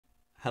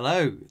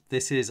Hello,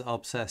 this is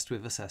Obsessed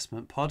with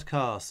Assessment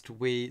podcast.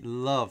 We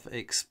love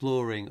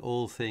exploring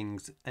all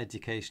things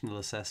educational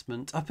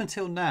assessment. Up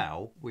until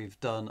now, we've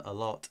done a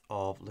lot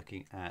of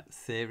looking at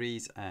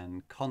theories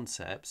and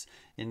concepts.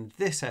 In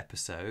this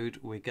episode,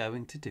 we're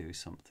going to do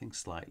something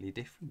slightly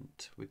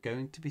different. We're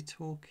going to be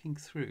talking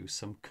through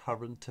some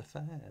current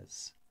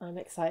affairs. I'm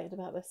excited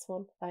about this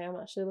one. I am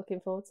actually looking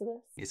forward to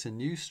this. It's a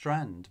new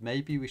strand.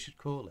 Maybe we should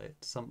call it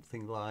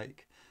something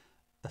like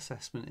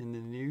Assessment in the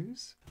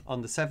News.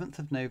 On the 7th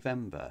of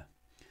November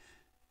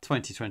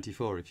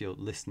 2024, if you're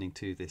listening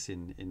to this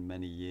in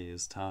many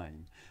years'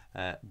 time,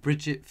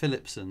 Bridget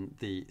Phillipson,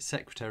 the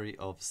Secretary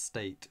of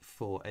State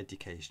for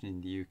Education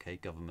in the UK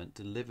government,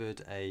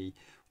 delivered a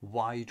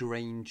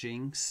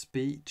wide-ranging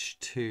speech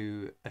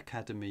to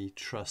Academy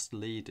Trust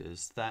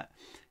leaders that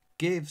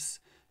gives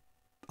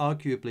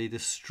arguably the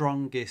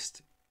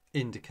strongest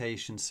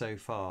indication so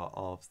far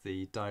of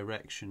the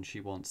direction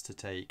she wants to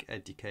take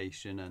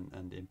education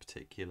and in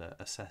particular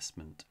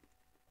assessment.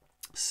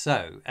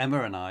 So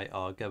Emma and I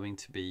are going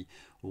to be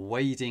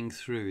wading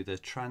through the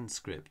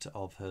transcript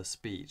of her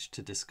speech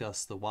to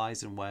discuss the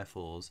whys and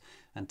wherefores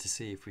and to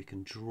see if we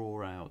can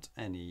draw out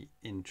any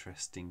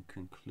interesting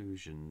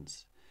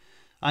conclusions.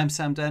 I'm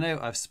Sam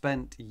Deno. I've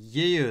spent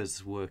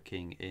years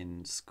working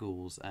in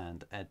schools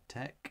and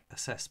edtech.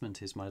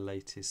 Assessment is my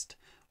latest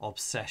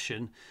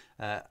obsession.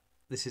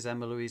 This is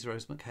Emma Louise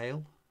Rose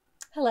McHale.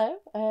 Hello,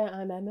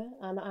 I'm Emma,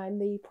 and I'm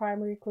the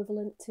primary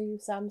equivalent to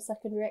Sam's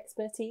secondary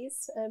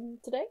expertise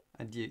today.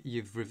 And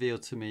you've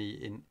revealed to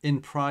me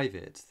in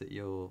private that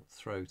your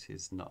throat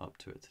is not up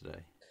to it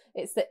today.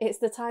 It's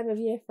the time of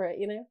year for it,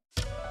 you know.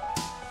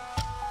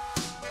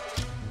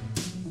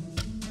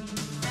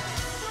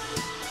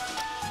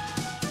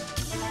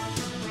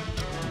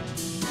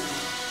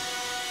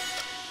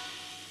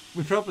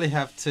 We probably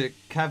have to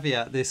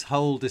caveat this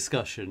whole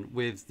discussion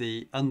with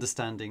the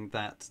understanding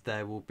that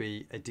there will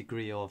be a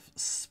degree of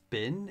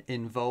spin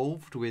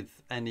involved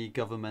with any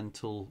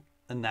governmental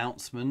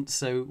announcement.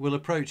 So we'll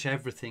approach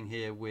everything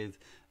here with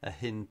a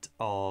hint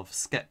of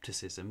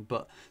scepticism,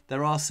 but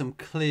there are some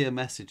clear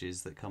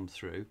messages that come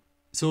through.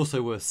 It's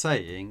also worth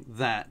saying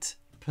that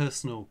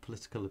personal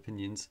political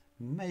opinions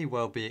may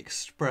well be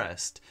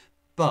expressed,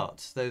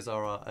 but those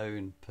are our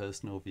own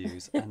personal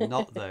views and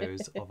not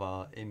those of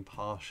our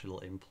impartial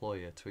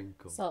employer,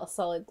 Twinkle.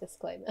 Solid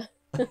disclaimer.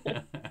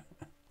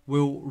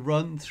 We'll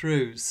run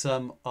through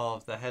some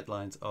of the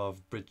headlines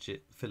of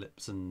Bridget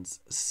Phillipson's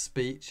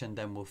speech and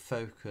then we'll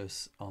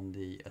focus on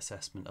the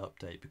assessment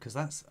update because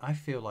I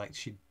feel like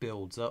she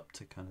builds up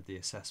to kind of the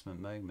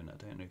assessment moment. I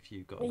don't know if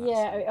you got that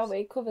sense.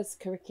 It covers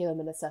curriculum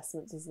and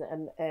assessments, doesn't it?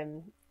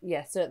 And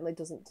certainly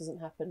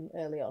doesn't happen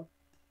early on.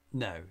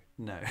 No.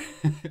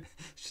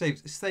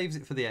 saves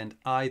it for the end,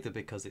 either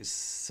because it's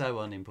so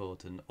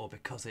unimportant or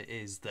because it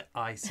is the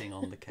icing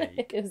on the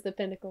cake. It is the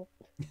pinnacle.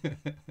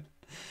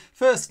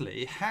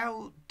 Firstly,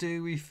 how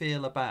do we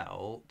feel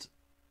about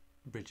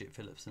Bridget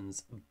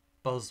Phillipson's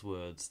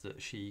buzzwords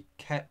that she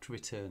kept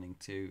returning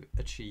to,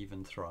 achieve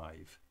and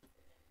thrive?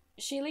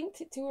 She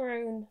linked it to her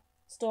own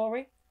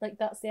story. Like,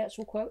 that's the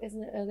actual quote,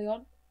 isn't it, early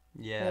on?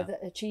 Yeah.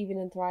 That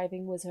achieving and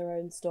thriving was her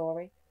own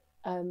story.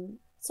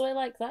 So I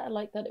like that. I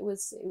like that it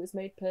was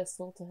made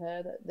personal to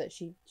her, that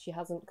she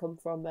hasn't come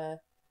from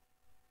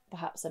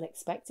perhaps an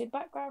expected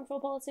background for a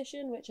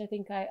politician, which I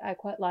think I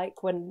quite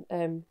like when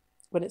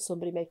it's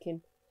somebody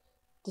making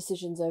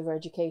decisions over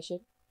education.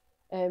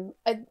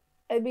 I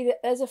mean,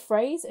 as a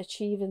phrase,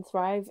 achieve and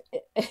thrive,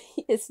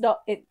 it's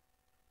not it.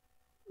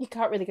 You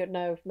can't really go,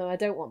 no, I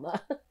don't want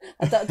that.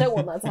 I don't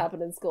want that to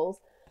happen in schools.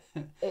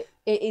 It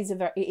is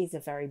a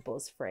very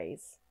buzz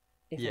phrase,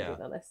 if I'm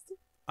being honest.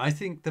 I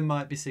think there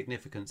might be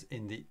significance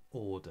in the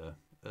order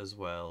as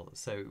well.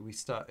 So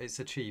it's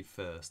achieve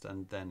first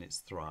and then it's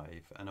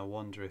thrive. And I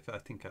wonder if I'll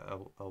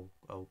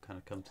kind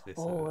of come to this.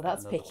 Oh,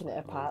 that's picking it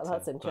apart. Later,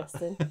 that's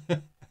interesting.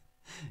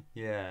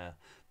 Yeah.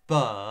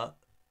 But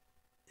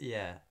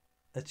yeah,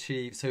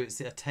 achieve. So it's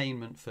the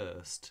attainment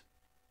first,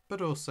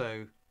 but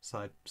also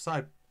side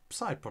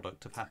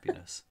product of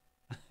happiness,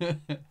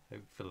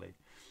 hopefully.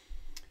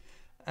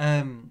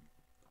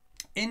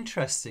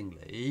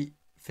 Interestingly,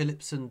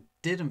 Phillipson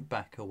didn't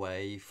back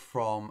away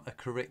from a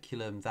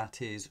curriculum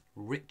that is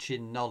rich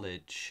in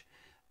knowledge,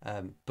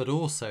 but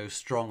also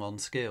strong on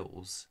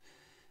skills.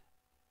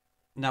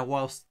 Now,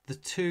 whilst the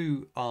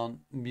two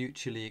aren't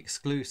mutually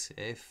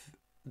exclusive,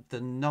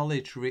 the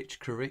knowledge-rich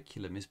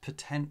curriculum is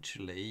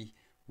potentially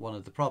one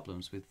of the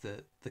problems with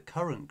the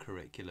current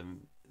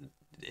curriculum.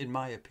 In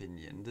my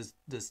opinion,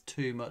 there's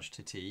too much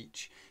to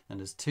teach and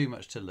there's too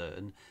much to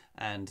learn,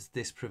 and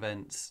this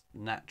prevents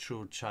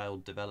natural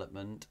child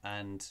development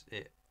and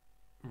it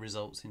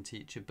results in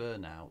teacher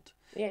burnout.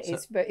 Yeah,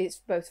 it's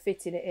both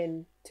fitting it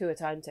in to a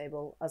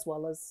timetable as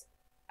well as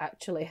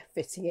actually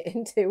fitting it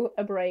into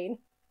a brain.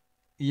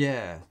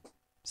 Yeah.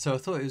 So I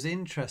thought it was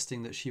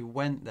interesting that she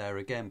went there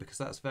again, because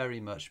that's very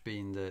much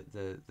been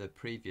the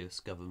previous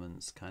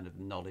government's kind of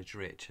knowledge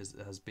rich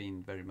has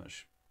been very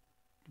much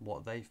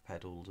what they've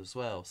peddled as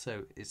well.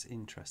 So it's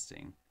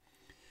interesting.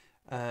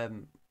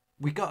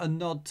 We got a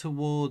nod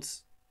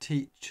towards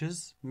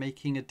teachers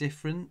making a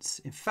difference.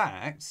 In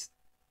fact,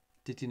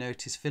 did you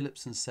notice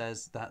Phillipson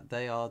says that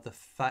they are the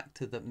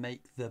factor that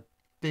make the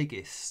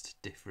biggest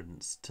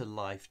difference to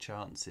life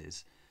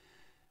chances?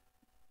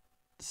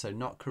 So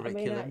not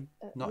curriculum,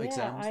 not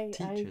exams,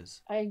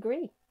 teachers. I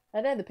agree.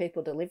 I know the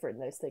people delivering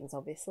those things,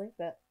 obviously,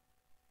 but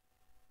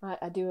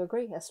I do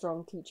agree. A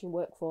strong teaching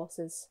workforce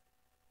is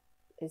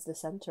the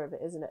centre of it,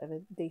 isn't it, of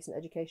a decent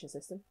education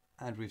system?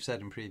 And we've said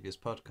in previous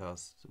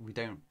podcasts, we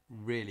don't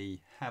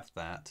really have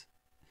that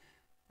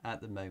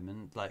at the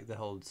moment, like the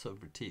whole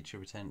sort of teacher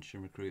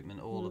retention, recruitment,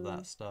 all of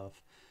that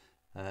stuff.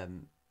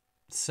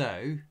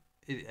 So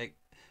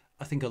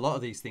I think a lot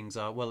of these things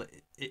are, well,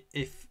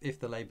 if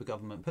the Labour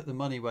government put the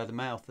money where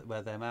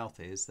their mouth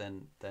is,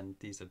 then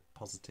these are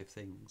positive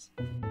things.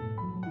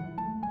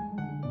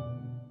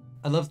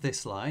 I love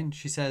this line.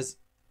 She said,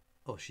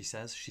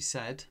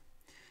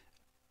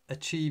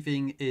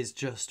 achieving is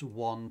just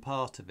one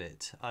part of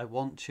it. I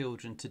want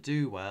children to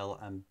do well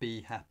and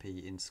be happy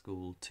in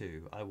school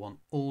too. I want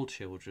all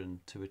children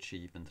to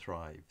achieve and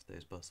thrive.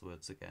 Those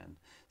buzzwords again.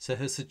 So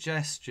her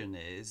suggestion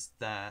is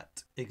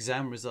that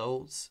exam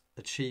results,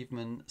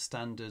 achievement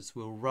standards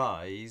will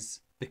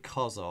rise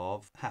because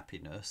of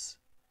happiness.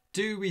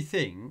 Do we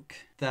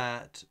think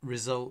that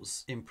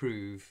results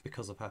improve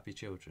because of happy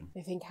children?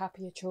 I think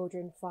happier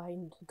children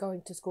find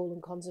going to school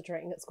and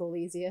concentrating at school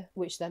easier,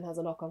 which then has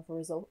a knock-on for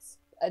results.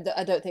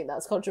 I don't think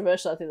that's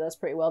controversial. I think that's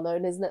pretty well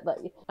known, isn't it? That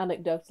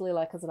anecdotally,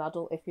 like as an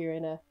adult, if you're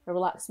in a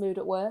relaxed mood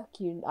at work,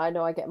 I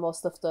know I get more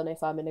stuff done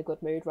if I'm in a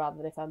good mood rather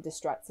than if I'm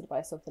distracted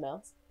by something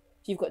else.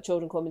 If you've got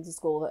children coming to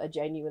school that are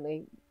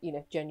genuinely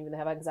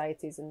have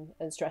anxieties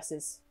and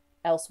stresses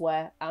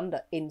elsewhere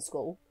and in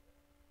school,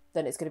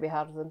 then it's going to be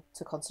harder for them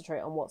to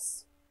concentrate on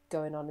what's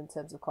going on in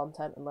terms of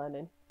content and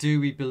learning. Do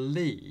we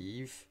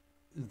believe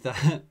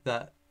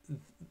that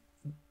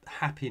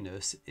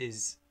happiness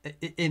is,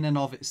 in and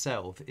of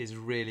itself, is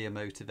really a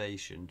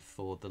motivation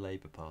for the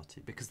Labour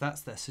Party? Because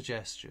that's their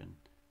suggestion.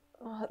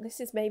 Oh, this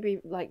is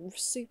maybe like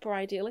super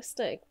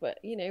idealistic, but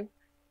a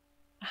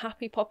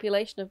happy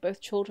population of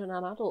both children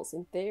and adults,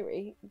 in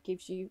theory,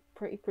 gives you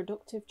pretty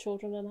productive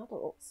children and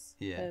adults.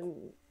 Yeah.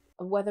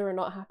 And whether or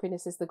not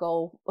happiness is the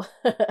goal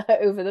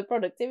over the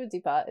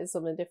productivity part is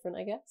something different,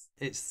 I guess.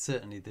 It's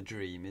certainly the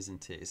dream,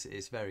 isn't it?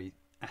 It's very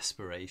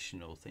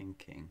aspirational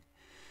thinking.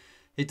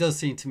 It does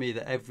seem to me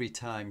that every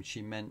time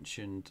she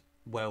mentioned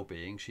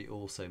well-being, she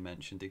also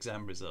mentioned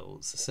exam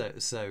results.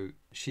 So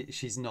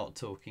she's not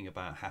talking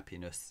about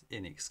happiness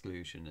in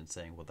exclusion and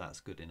saying, well, that's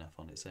good enough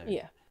on its own.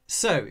 Yeah.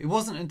 So it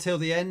wasn't until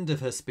the end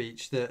of her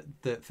speech that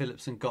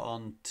Phillipson got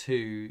on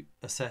to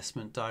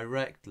assessment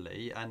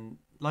directly. And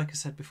like I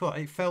said before,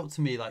 it felt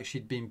to me like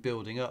she'd been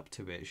building up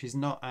to it. She's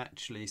not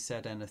actually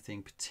said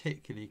anything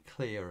particularly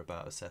clear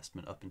about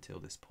assessment up until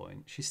this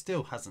point. She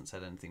still hasn't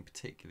said anything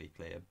particularly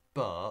clear,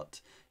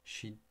 but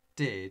she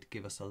did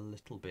give us a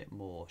little bit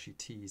more. She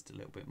teased a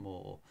little bit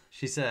more.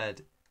 She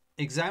said,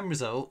 exam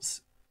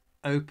results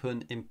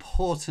open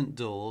important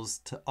doors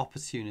to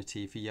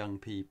opportunity for young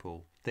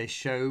people. They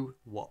show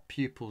what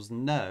pupils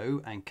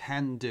know and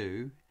can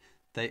do.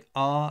 They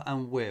are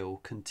and will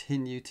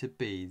continue to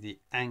be the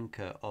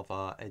anchor of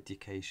our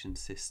education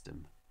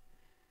system.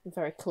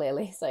 Very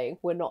clearly saying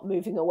we're not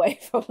moving away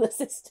from the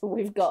system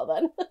we've got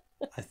then.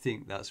 I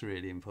think that's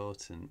really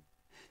important.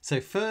 So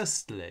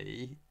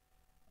firstly,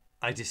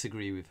 I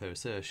disagree with her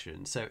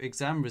assertion. So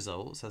exam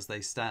results as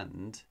they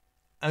stand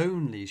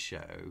only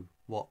show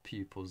what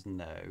pupils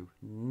know,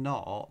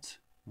 not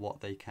what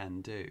they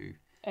can do.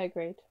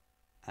 Agreed.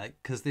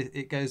 Because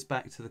it goes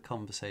back to the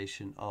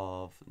conversation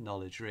of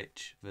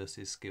knowledge-rich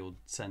versus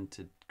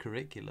skill-centred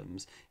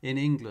curriculums. In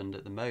England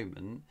at the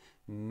moment,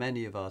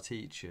 many of our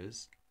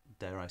teachers,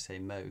 dare I say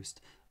most,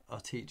 are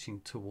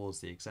teaching towards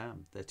the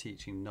exam. They're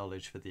teaching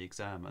knowledge for the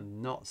exam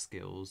and not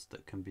skills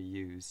that can be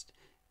used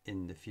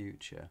in the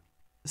future.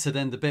 So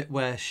then the bit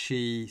where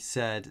she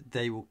said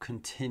they will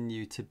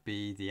continue to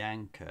be the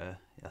anchor,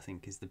 I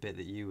think is the bit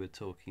that you were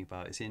talking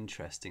about. It's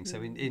interesting.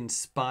 So in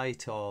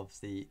spite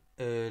of the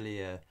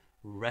earlier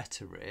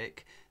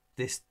rhetoric,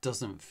 this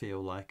doesn't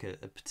feel like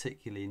a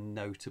particularly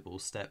notable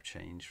step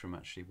change from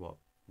actually what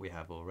we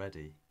have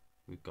already.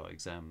 We've got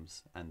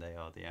exams and they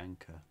are the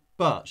anchor.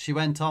 But she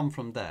went on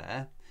from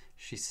there.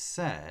 She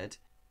said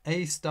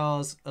A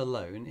stars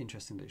alone,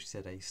 interesting that she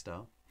said A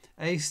star,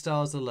 A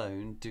stars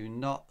alone do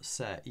not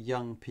set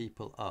young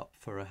people up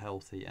for a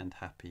healthy and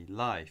happy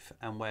life.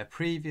 And where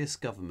previous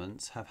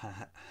governments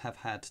have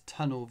had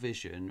tunnel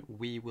vision,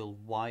 we will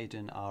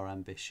widen our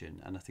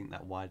ambition. And I think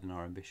that widen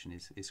our ambition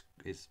is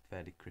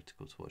fairly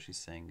critical to what she's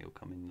saying. It'll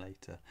come in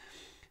later.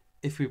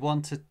 If we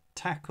want to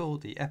tackle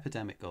the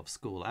epidemic of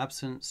school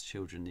absence,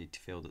 children need to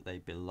feel that they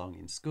belong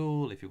in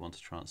school. If we want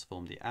to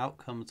transform the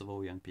outcomes of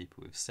all young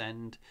people with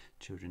SEND,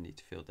 children need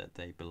to feel that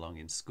they belong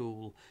in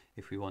school.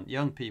 If we want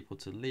young people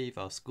to leave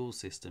our school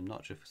system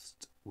not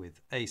just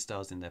with A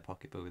stars in their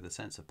pocket but with a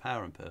sense of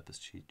power and purpose,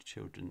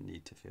 children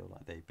need to feel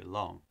like they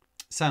belong.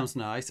 Sounds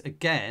nice.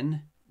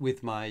 Again,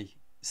 with my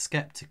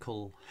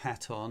sceptical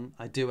hat on,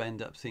 I do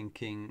end up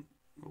thinking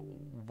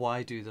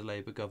why do the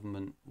Labour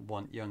government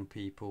want young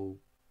people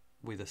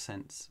with a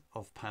sense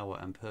of power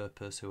and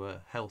purpose who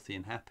are healthy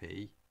and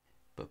happy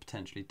but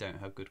potentially don't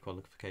have good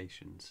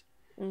qualifications?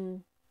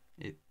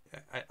 It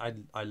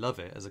I love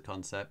it as a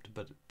concept,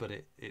 but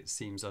it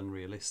seems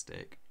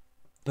unrealistic.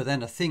 But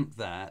then I think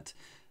that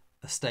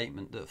a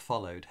statement that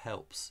followed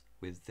helps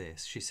with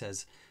this. She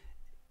says,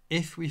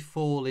 if we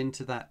fall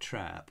into that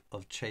trap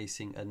of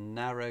chasing a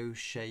narrow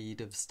shade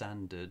of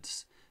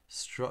standards,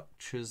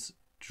 structures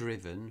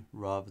driven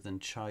rather than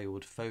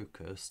child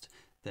focused,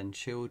 then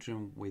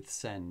children with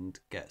SEND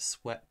get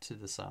swept to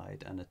the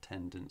side and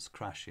attendance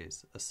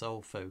crashes. A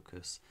sole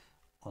focus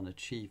on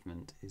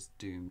achievement is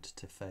doomed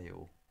to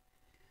fail.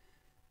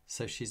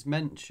 So she's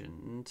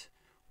mentioned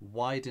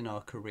widen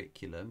our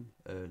curriculum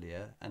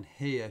earlier, and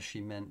here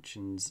she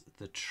mentions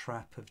the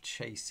trap of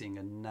chasing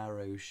a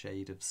narrow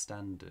shade of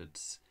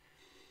standards.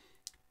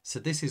 So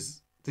this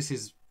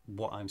is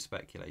what I'm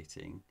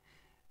speculating.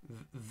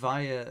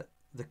 Via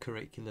the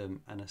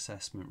curriculum and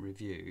assessment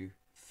review,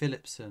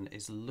 Phillipson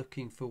is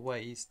looking for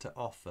ways to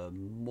offer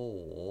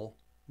more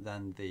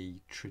than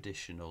the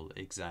traditional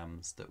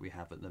exams that we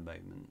have at the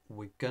moment.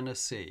 We're going to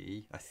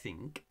see, I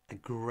think, a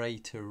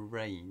greater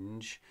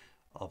range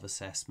of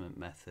assessment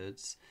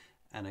methods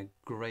and a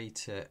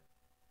greater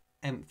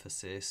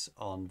emphasis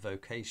on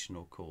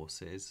vocational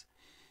courses.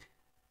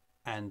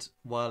 And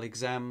while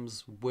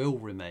exams will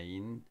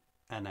remain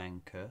an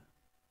anchor,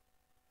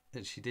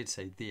 and she did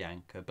say the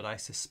anchor, but I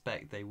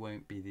suspect they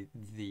won't be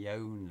the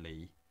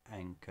only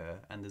anchor,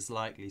 and there's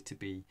likely to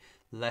be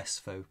less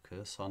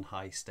focus on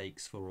high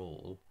stakes for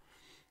all.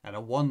 And I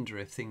wonder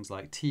if things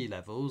like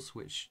T-levels,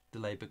 which the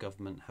Labour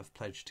government have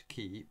pledged to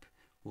keep,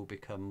 will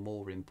become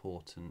more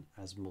important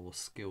as more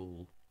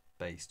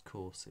skill-based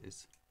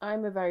courses.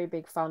 I'm a very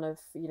big fan of,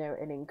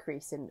 an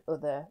increase in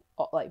other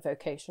like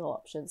vocational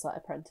options like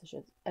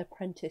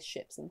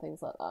apprenticeships and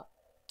things like that.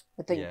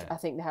 I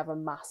think they have a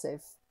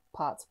massive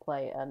part to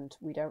play, and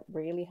we don't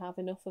really have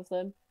enough of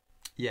them.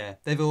 Yeah,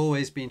 they've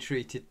always been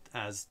treated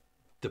as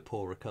the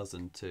poorer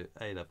cousin to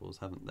A-levels,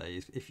 haven't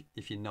they?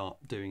 If you're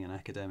not doing an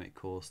academic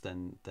course,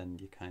 then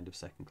you're kind of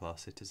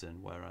second-class citizen,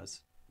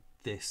 whereas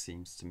this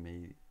seems to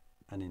me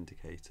an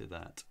indicator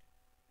that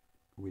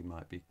we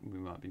might be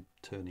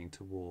turning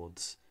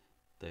towards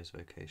those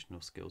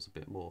vocational skills a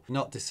bit more.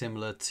 Not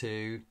dissimilar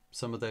to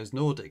some of those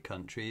Nordic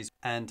countries,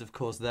 and of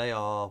course they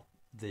are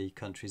the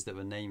countries that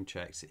were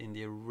name-checked in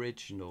the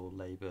original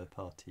Labour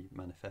Party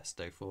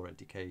manifesto for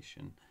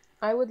education.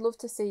 I would love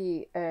to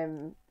see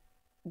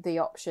the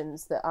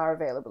options that are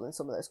available in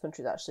some of those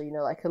countries, actually,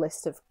 like a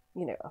list of,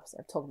 obviously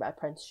I'm talking about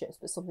apprenticeships,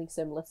 but something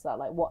similar to that,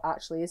 like what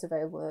actually is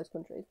available in those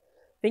countries.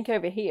 I think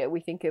over here we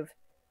think of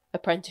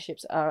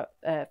apprenticeships are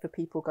for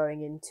people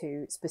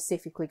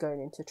specifically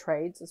going into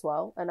trades as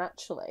well, and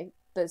actually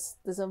there's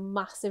a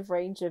massive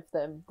range of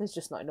them. There's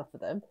just not enough of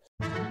them.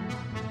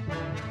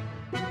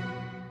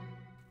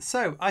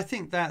 So I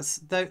think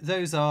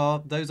those are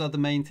the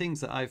main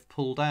things that I've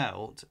pulled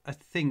out. I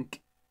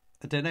think,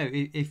 I don't know,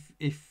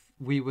 if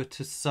we were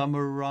to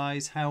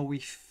summarise how we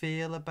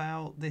feel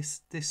about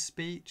this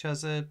speech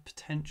as a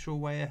potential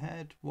way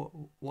ahead,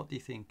 what do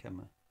you think,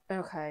 Emma?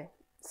 Okay,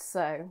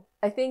 so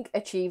I think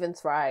achieve and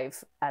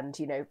thrive and,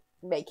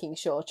 making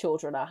sure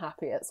children are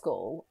happy at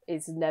school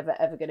is never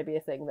ever going to be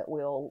a thing that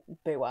we'll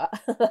boo at.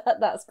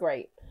 That's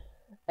great.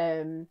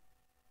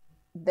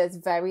 There's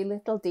very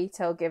little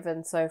detail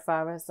given so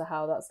far as to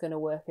how that's going to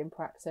work in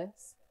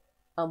practice.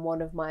 And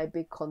one of my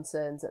big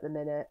concerns at the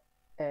minute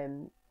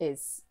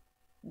is,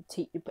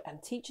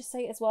 and teachers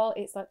say it as well,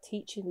 it's like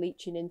teaching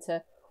leaching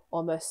into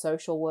almost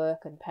social work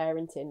and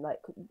parenting, like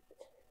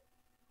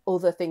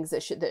other things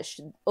that should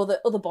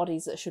other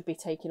bodies that should be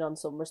taking on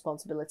some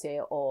responsibility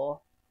or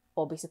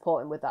be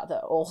supporting with that are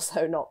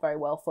also not very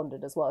well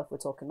funded as well, if we're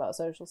talking about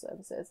social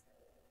services.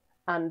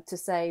 And to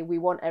say we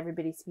want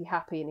everybody to be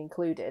happy and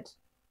included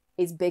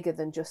is bigger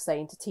than just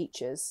saying to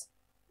teachers,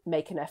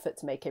 make an effort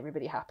to make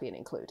everybody happy and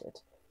included.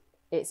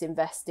 It's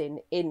investing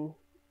in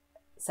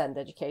SEND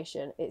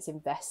education, it's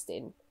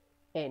investing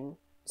in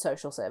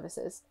social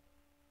services.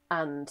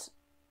 And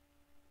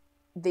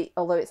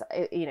although it's,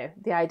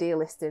 the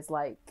idealist is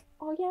like,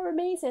 oh yeah,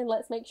 amazing,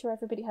 let's make sure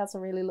everybody has a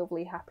really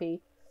lovely,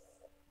 happy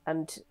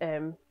and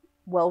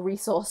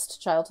well-resourced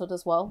childhood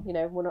as well.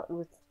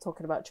 We're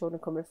talking about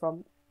children coming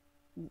from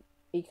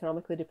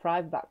economically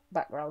deprived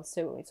backgrounds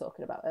too when we're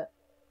talking about it.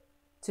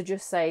 To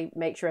just say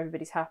make sure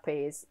everybody's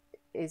happy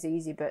is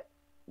easy, but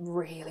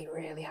really,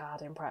 really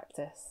hard in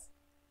practice.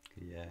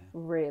 Yeah.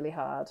 Really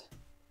hard.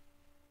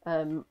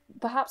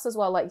 Perhaps as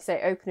well, like you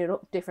say, opening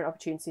up different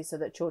opportunities so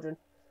that children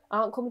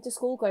aren't coming to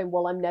school going,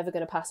 well, I'm never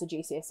going to pass a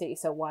GCSE,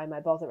 so why am I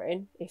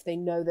bothering? If they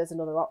know there's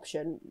another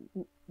option,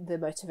 the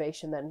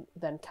motivation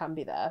then can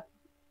be there.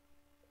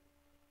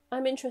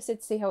 I'm interested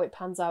to see how it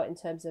pans out in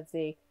terms of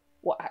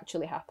what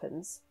actually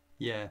happens.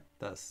 Yeah,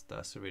 that's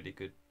a really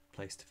good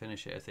place to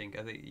finish it. I think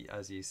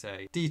as you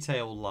say,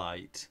 detail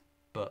light,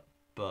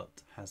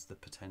 but has the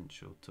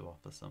potential to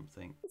offer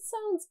something. It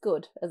sounds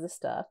good as a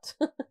start.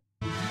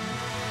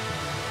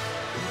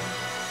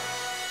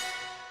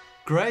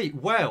 Great.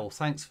 Well,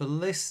 thanks for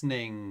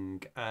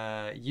listening.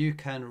 You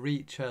can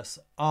reach us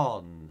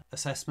on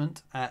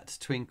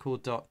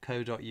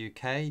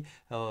assessment@twinkle.co.uk,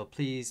 or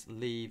please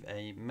leave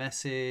a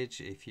message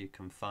if you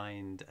can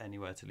find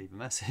anywhere to leave a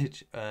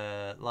message.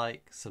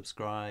 Like,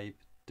 subscribe,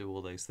 do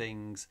all those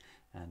things,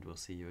 and we'll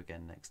see you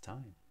again next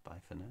time. Bye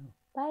for now.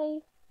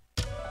 Bye.